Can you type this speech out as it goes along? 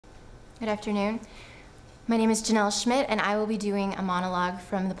Good afternoon. My name is Janelle Schmidt, and I will be doing a monologue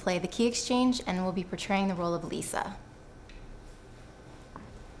from the play The Key Exchange, and will be portraying the role of Lisa.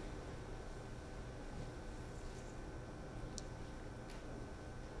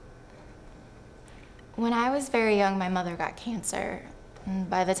 When I was very young, my mother got cancer. And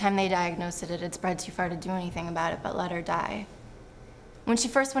by the time they diagnosed it, it had spread too far to do anything about it but let her die. When she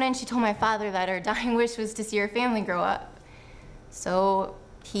first went in, she told my father that her dying wish was to see her family grow up. So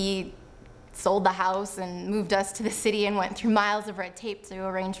he sold the house and moved us to the city and went through miles of red tape to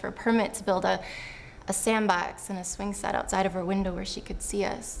arrange for a permit to build a sandbox and a swing set outside of her window where she could see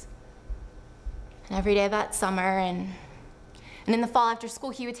us. And every day that summer and in the fall after school,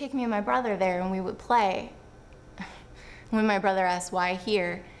 he would take me and my brother there and we would play. When my brother asked why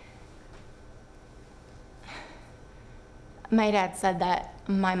here, my dad said that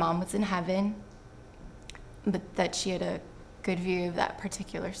my mom was in heaven, but that she had a good view of that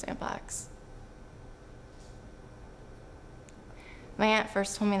particular sandbox. My aunt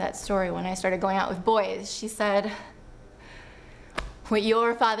first told me that story when I started going out with boys. She said, "What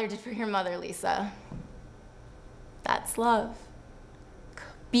your father did for your mother, Lisa, that's love.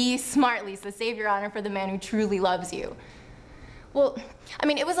 Be smart, Lisa. Save your honor for the man who truly loves you." Well, I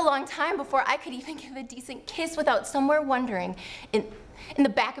mean, it was a long time before I could even give a decent kiss without somewhere wondering in the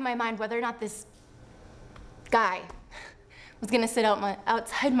back of my mind whether or not this guy was gonna sit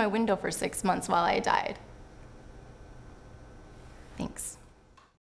outside my window for 6 months while I died.